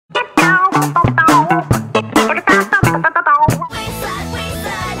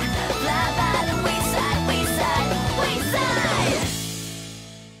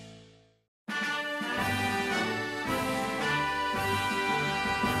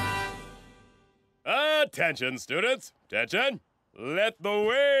Attention, students. Attention. Let the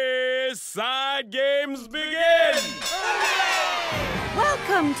Wayside Games begin!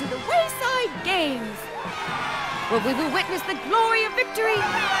 Welcome to the Wayside Games, where we will witness the glory of victory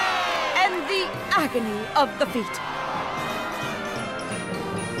and the agony of defeat.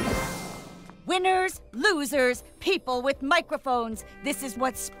 Winners, losers, people with microphones. This is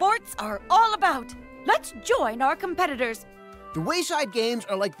what sports are all about. Let's join our competitors. The Wayside Games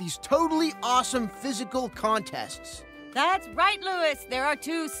are like these totally awesome physical contests. That's right, Lewis. There are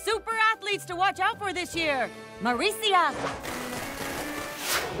two super athletes to watch out for this year. Maurecia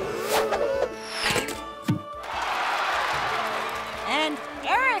and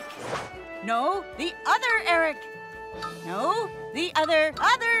Eric. No, the other Eric. No, the other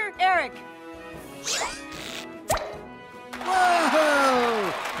Eric.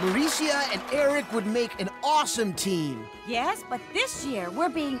 Whoa! Maurecia and Eric would make an awesome team. Yes, but this year we're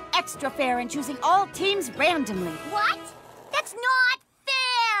being extra fair and choosing all teams randomly. What? That's not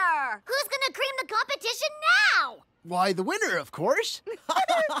fair! Who's gonna cream the competition now? Why, the winner, of course.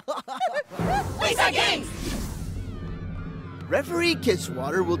 Wayside Games! Referee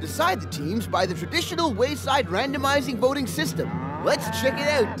Kisswater will decide the teams by the traditional Wayside randomizing voting system. Let's check it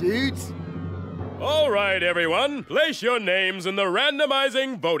out, dudes. All right, everyone. Place your names in the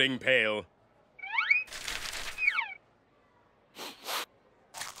randomizing voting pail.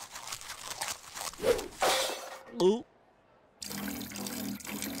 Ooh.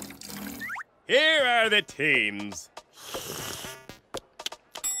 Here are the teams.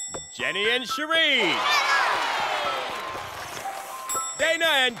 Jenny and Cherie. Dana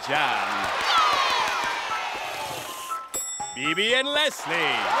and John. Phoebe and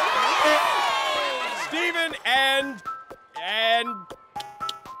Leslie. Stephen and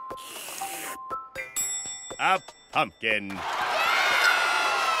a pumpkin.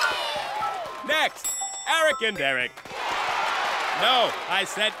 Next, Eric and Derek. No, I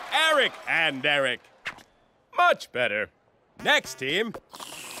said Eric and Derek. Much better. Next team,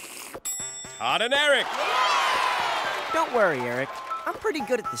 Todd and Eric. Don't worry, Eric. I'm pretty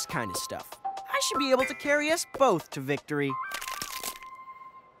good at this kind of stuff. I should be able to carry us both to victory.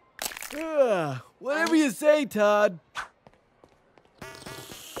 Whatever you say, Todd.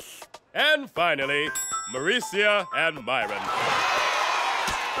 And finally, Maurecia and Myron.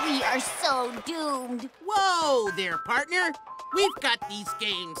 We are so doomed. Whoa there, partner. We've got these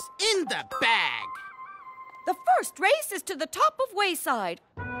games in the bag. The first race is to the top of Wayside.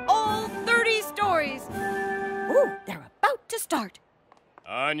 All 30 stories. Ooh, they're about to start.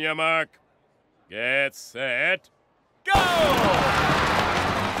 On your mark, get set, go!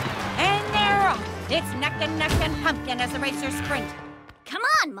 And they're off. It's neck and pumpkin as the racers sprint. Come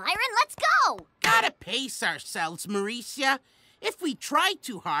on, Myron, let's go. Gotta pace ourselves, Maurecia. If we try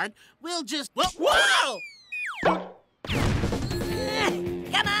too hard, we'll just... Whoa! Come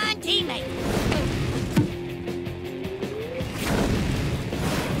on, teammate.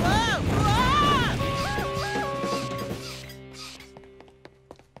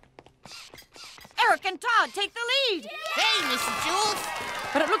 Eric and Todd take the lead. Hey, Mrs. Jules.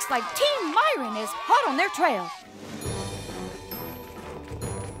 But it looks like Team Myron is hot on their trail.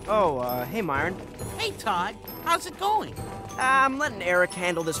 Oh, hey, Myron. Hey, Todd. How's it going? I'm letting Eric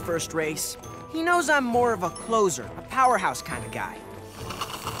handle this first race. He knows I'm more of a closer, a powerhouse kind of guy.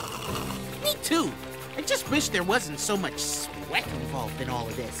 Me too. I just wish there wasn't so much sweat involved in all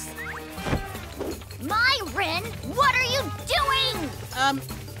of this. Myron, what are you doing?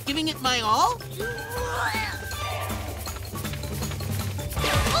 Giving it my all?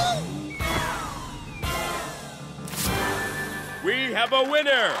 We have a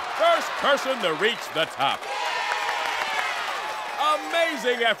winner! First person to reach the top.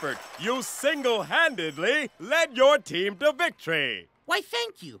 Amazing effort! You single-handedly led your team to victory. Why,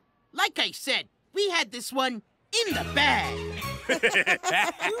 thank you. Like I said, we had this one in the bag.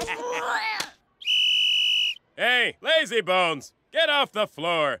 Hey, lazy bones, get off the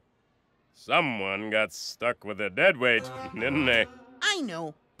floor. Someone got stuck with a dead weight, didn't they? I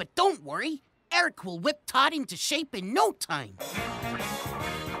know, but don't worry. Eric will whip Todd into shape in no time.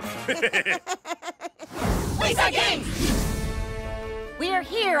 Wayside Games! We're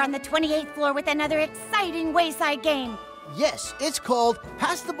here on the 28th floor with another exciting Wayside game. Yes, it's called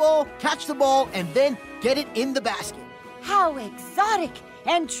Pass the Ball, Catch the Ball, and then Get It in the Basket. How exotic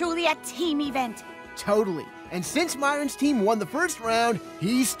and truly a team event. Totally. And since Myron's team won the first round,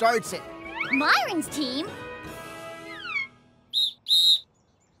 he starts it. Myron's team?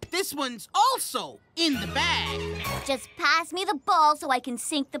 This one's also in the bag. Just pass me the ball so I can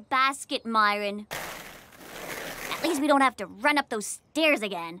sink the basket, Myron. At least we don't have to run up those stairs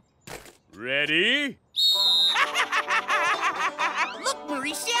again. Ready? Look,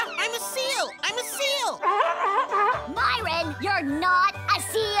 Maurecia, I'm a seal! I'm a seal! Myron, you're not a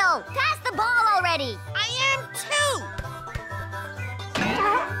seal! Pass the ball already! I am too!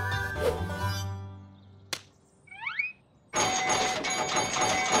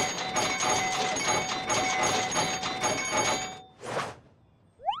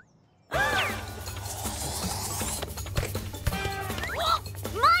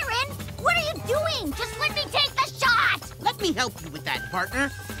 Myron, what are you doing? Just let me take the shot! Let me help you with that,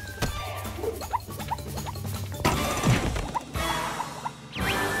 partner.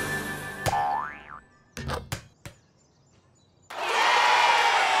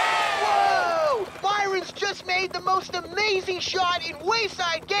 Whoa! Myron's just made the most amazing shot in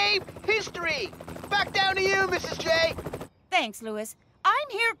Wayside Game history! Back down to you, Mrs. J. Thanks, Lewis. I'm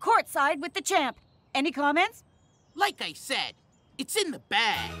here courtside with the champ. Any comments? Like I said, it's in the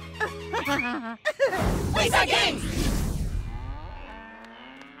bag. Wayside Games!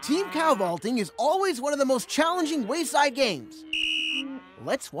 Team cow vaulting is always one of the most challenging Wayside games.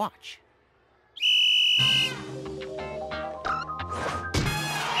 Let's watch.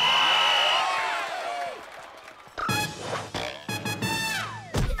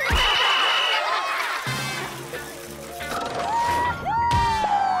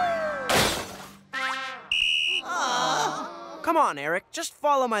 Come on, Eric, just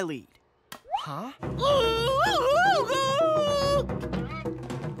follow my lead. Huh?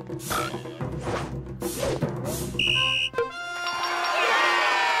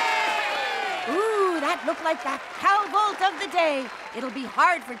 Ooh, that looked like that cow vault of the day. It'll be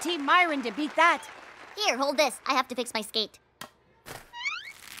hard for Team Myron to beat that. Here, hold this. I have to fix my skate.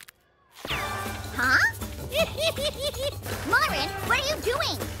 Huh? Myron, what are you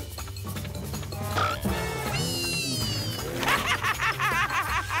doing?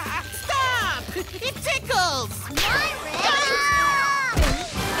 Stop! It tickles! Myron!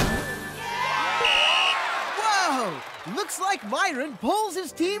 Whoa! Looks like Myron pulls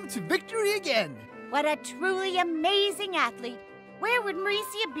his team to victory again. What a truly amazing athlete. Where would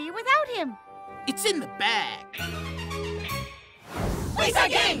Maurecia be without him? It's in the bag.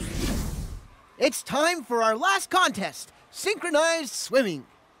 Wayside Games! It's time for our last contest, synchronized swimming.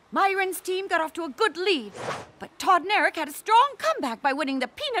 Myron's team got off to a good lead, but Todd and Eric had a strong comeback by winning the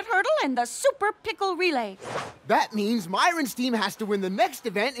peanut hurdle and the super pickle relay. That means Myron's team has to win the next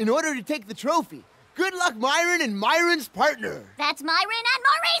event in order to take the trophy. Good luck, Myron and Myron's partner. That's Myron and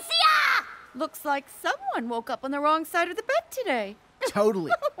Maurecia! Looks like someone woke up on the wrong side of the bed today.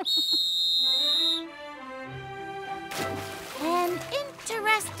 Totally. An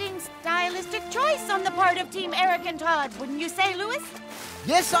interesting stylistic choice on the part of Team Eric and Todd, wouldn't you say, Lewis?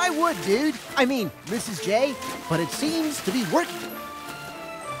 Yes, I would, dude. I mean, Mrs. J, but it seems to be working.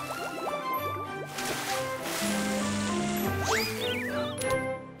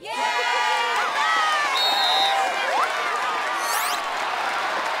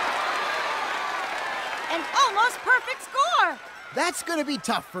 An almost perfect score! That's gonna be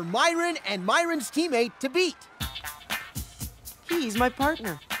tough for Myron and Myron's teammate to beat. He's my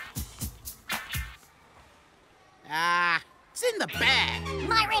partner. It's in the bag.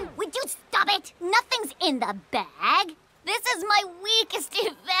 Myron, would you stop it? Nothing's in the bag. This is my weakest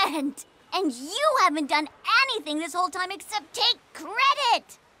event. And you haven't done anything this whole time except take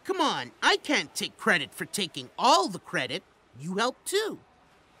credit. Come on, I can't take credit for taking all the credit. You helped too.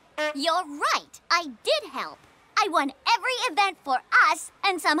 You're right. I did help. I won every event for us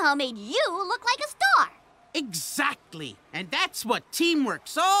and somehow made you look like a star. Exactly. And that's what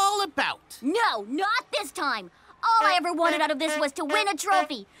teamwork's all about. No, not this time. All I ever wanted out of this was to win a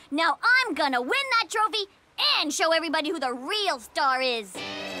trophy. Now I'm gonna win that trophy and show everybody who the real star is.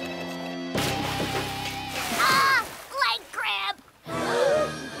 Ah! Leg cramp!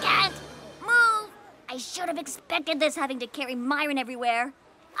 Can't move! I should have expected this, having to carry Myron everywhere.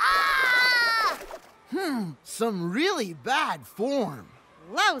 Ah! Some really bad form.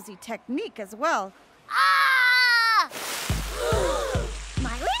 Lousy technique as well. Ah!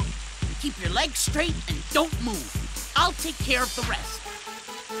 Myron? Keep your legs straight and don't move. I'll take care of the rest.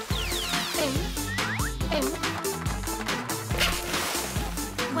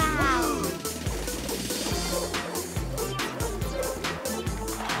 Wow.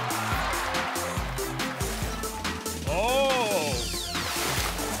 Oh!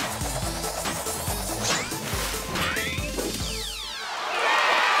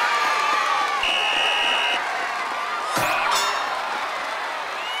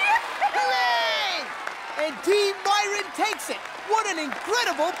 Hooray! And Team Myron takes it. What an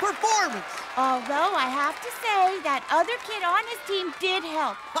incredible performance. Although I have to say that other kid on his team did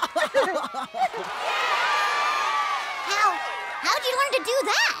help. How'd you learn to do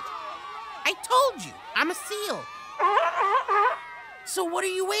that? I told you, I'm a seal. So what are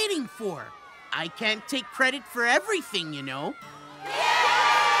you waiting for? I can't take credit for everything, you know.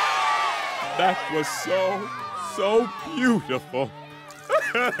 That was so beautiful.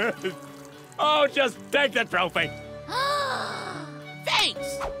 Oh, just take the trophy.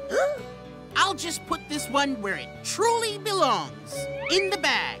 Thanks. I'll just put this one where it truly belongs. In the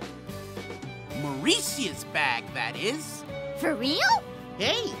bag. Maurecia's bag, that is. For real?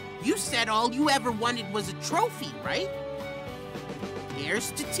 Hey, you said all you ever wanted was a trophy, right?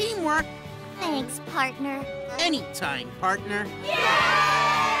 Here's to teamwork. Thanks, partner. Anytime, partner.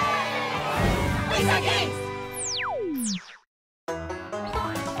 Wayside Games!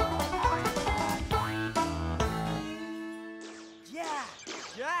 Yeah!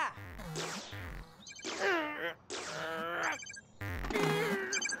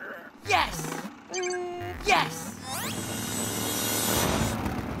 Yes! Yes!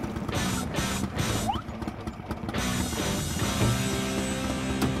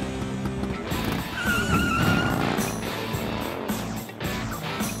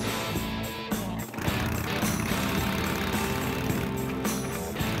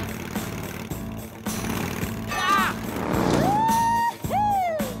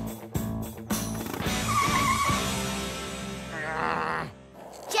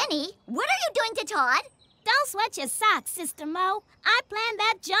 Jenny, what are you doing to Todd? Don't sweat your socks, Sister Mo. I planned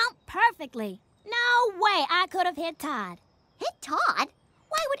that jump perfectly. No way I could have hit Todd. Hit Todd?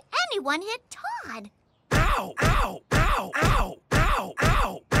 Why would anyone hit Todd? Ow! Ow! Ow! Ow! Ow!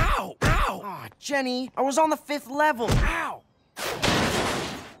 Ow! Ow! Ow! Aw, Jenny, I was on the 5th level. Ow!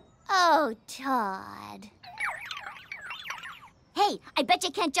 Oh, Todd. Hey, I bet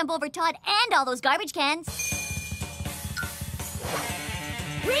you can't jump over Todd and all those garbage cans.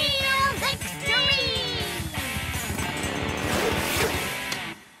 Real victory!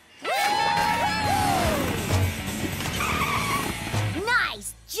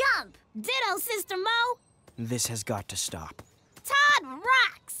 Nice jump! Ditto, Sister Mo. This has got to stop. Todd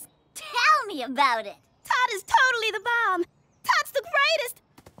rocks. Tell me about it. Todd is totally the bomb. Todd's the greatest.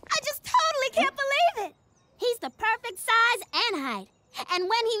 I just totally can't believe it. He's the perfect size and height. And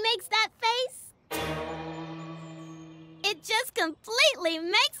when he makes that face, it just completely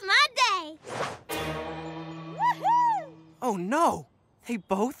makes my day. Woohoo! Oh no! They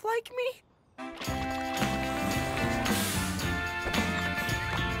both like me?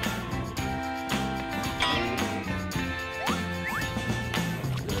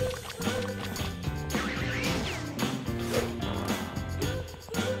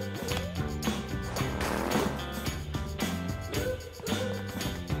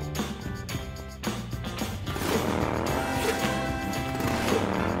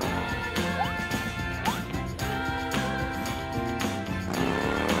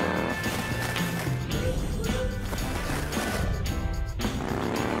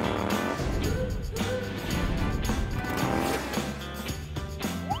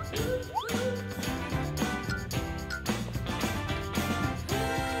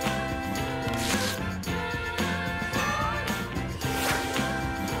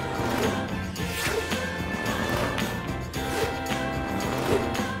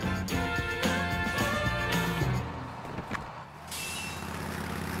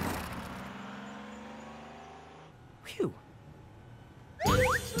 Phew.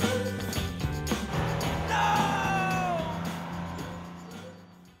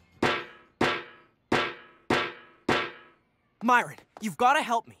 Myron, you've got to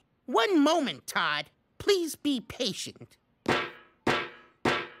help me. One moment, Todd. Please be patient.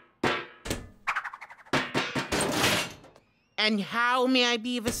 And how may I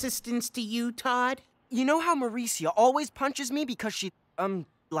be of assistance to you, Todd? You know how Maurecia always punches me because she,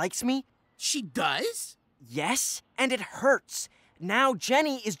 likes me? She does? Yes, and it hurts. Now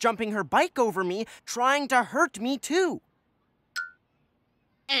Jenny is jumping her bike over me, trying to hurt me too.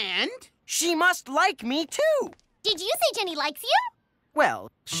 And? She must like me too. Did you say Jenny likes you?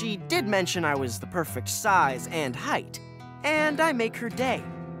 Well, she did mention I was the perfect size and height. And I make her day.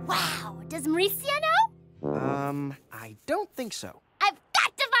 Wow, does Maurecia know? I don't think so. I've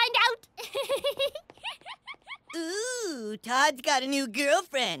got to find out! Ooh, Todd's got a new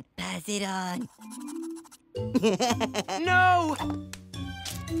girlfriend. Pass it on. No!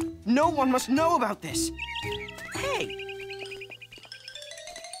 No one must know about this. Hey!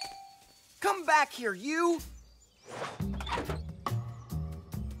 Come back here, you!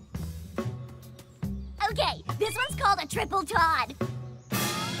 Okay, this one's called a triple Todd.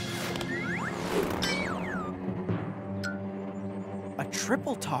 A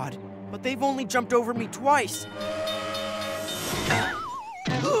triple Todd? But they've only jumped over me twice.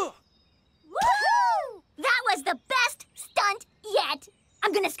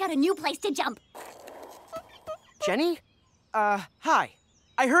 got a new place to jump. Jenny? Hi.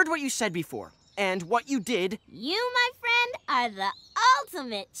 I heard what you said before, and what you did. You, my friend, are the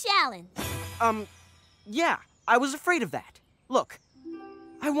ultimate challenge. Yeah, I was afraid of that. Look,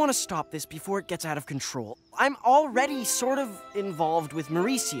 I want to stop this before it gets out of control. I'm already sort of involved with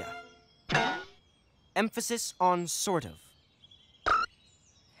Maurecia. Emphasis on sort of.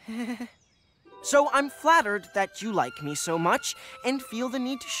 So I'm flattered that you like me so much and feel the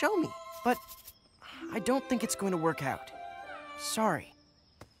need to show me. But I don't think it's going to work out. Sorry.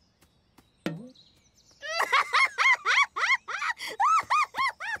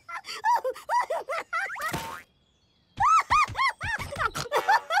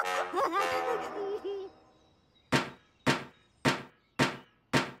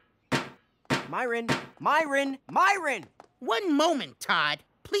 Myron! Myron! Myron! One moment, Todd.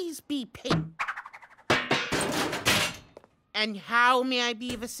 Please be patient. And how may I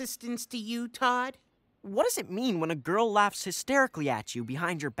be of assistance to you, Todd? What does it mean when a girl laughs hysterically at you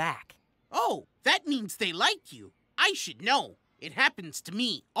behind your back? Oh, that means they like you. I should know. It happens to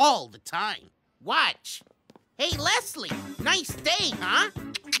me all the time. Watch. Hey, Leslie, nice day, huh?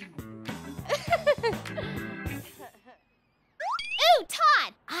 Ooh,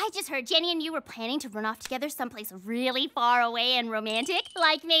 Todd! I just heard Jenny and you were planning to run off together someplace really far away and romantic,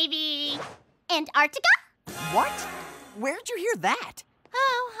 like maybe Antarctica? What? Where'd you hear that?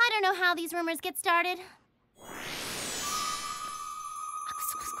 Oh, I don't know how these rumors get started.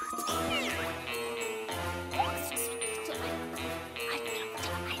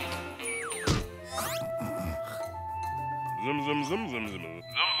 Zum zum zum zum zum.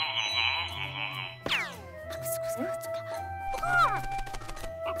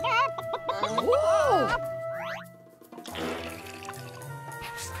 Whoa!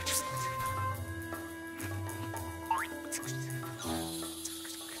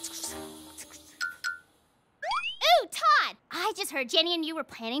 Ooh, Todd! I just heard Jenny and you were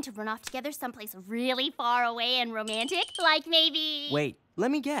planning to run off together someplace really far away and romantic, like maybe... Wait, let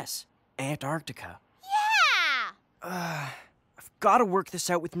me guess. Antarctica. Yeah! I've got to work this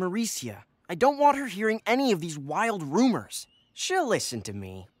out with Maurecia. I don't want her hearing any of these wild rumors. She'll listen to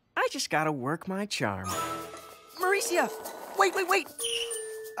me. I just gotta work my charm. Maurecia! Wait!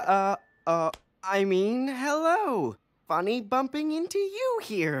 I mean, hello. Funny bumping into you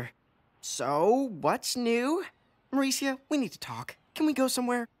here. So, what's new? Maurecia, we need to talk. Can we go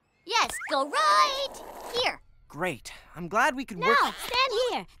somewhere? Yes, go right here. Great. I'm glad we could No, work... stand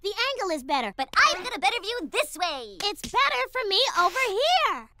here. The angle is better. But I've got a better view this way. It's better for me over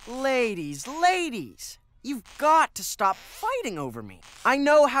here. Ladies, you've got to stop fighting over me. I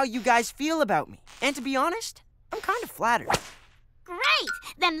know how you guys feel about me. And to be honest, I'm kind of flattered. Great.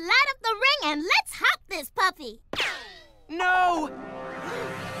 Then light up the ring and let's hop this puppy. No!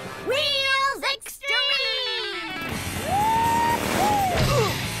 Wheels Extreme!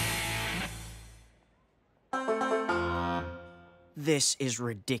 This is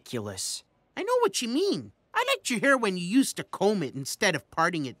ridiculous. I know what you mean. I liked your hair when you used to comb it instead of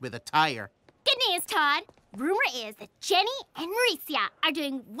parting it with a tire. Good news, Todd. Rumor is that Jenny and Maurecia are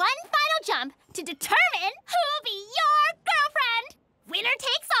doing one final jump to determine who will be your girlfriend. Winner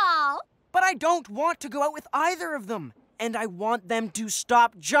takes all. But I don't want to go out with either of them. And I want them to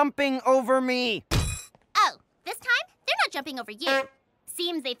stop jumping over me. Oh, this time they're not jumping over you.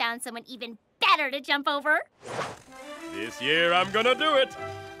 Seems they found someone even better to jump over. This year I'm gonna do it.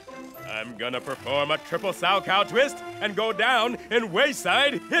 I'm gonna perform a triple sow cow twist and go down in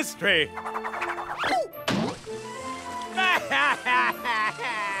Wayside history.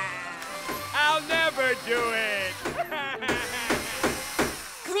 I'll never do it.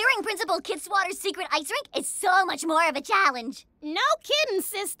 Clearing Principal Kidswater's secret ice rink is so much more of a challenge. No kidding,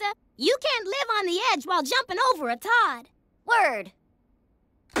 sister. You can't live on the edge while jumping over a Todd. Word.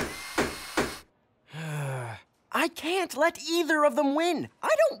 I can't let either of them win. I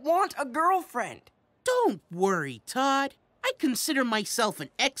don't want a girlfriend. Don't worry, Todd. I consider myself an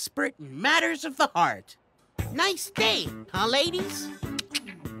expert in matters of the heart. Nice day, huh, ladies?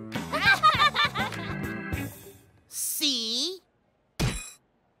 See?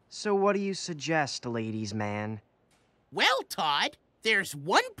 So what do you suggest, ladies' man? Well, Todd, there's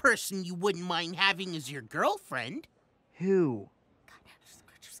one person you wouldn't mind having as your girlfriend. Who?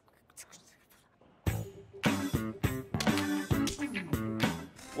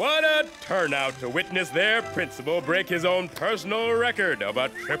 What a turnout to witness their principal break his own personal record of a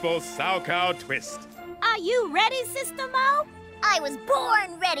triple sow cow twist. Are you ready, Sister Mo? I was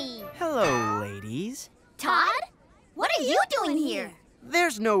born ready. Hello, ladies. Todd? What are you doing here?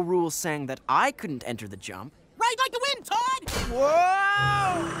 There's no rule saying that I couldn't enter the jump. Right I'd like to win, Todd!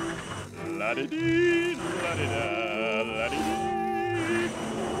 Whoa! La-di-dee, la-di-da, la-di-dee,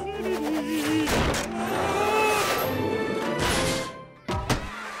 la-di-dee.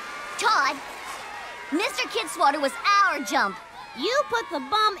 Todd, Mr. Kidswatter was our jump. You put the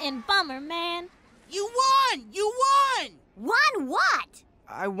bum in bummer, man. You won! You won! Won what?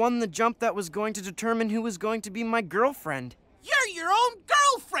 I won the jump that was going to determine who was going to be my girlfriend. You're your own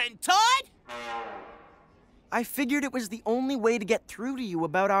girlfriend, Todd! I figured it was the only way to get through to you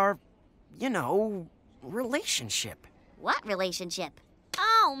about our, relationship. What relationship?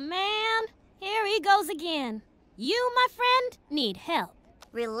 Oh, man. Here he goes again. You, my friend, need help.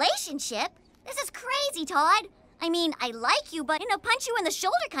 Relationship? This is crazy, Todd. I mean, I like you, but in a punch you in the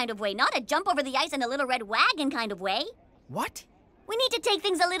shoulder kind of way, not a jump over the ice in a little red wagon kind of way. What? We need to take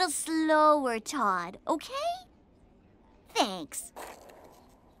things a little slower, Todd, okay? Thanks.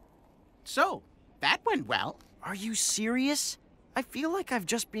 So, that went well. Are you serious? I feel like I've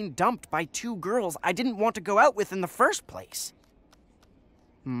just been dumped by two girls I didn't want to go out with in the first place.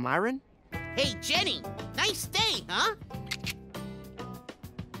 Myron? Hey, Jenny, nice day, huh?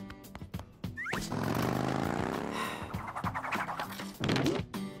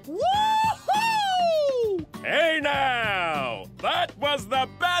 Woohoo! Hey now! That was the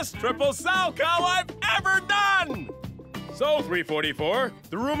best triple Salchow I've ever done! So, 344,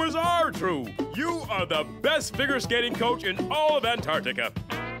 the rumors are true. You are the best figure skating coach in all of Antarctica.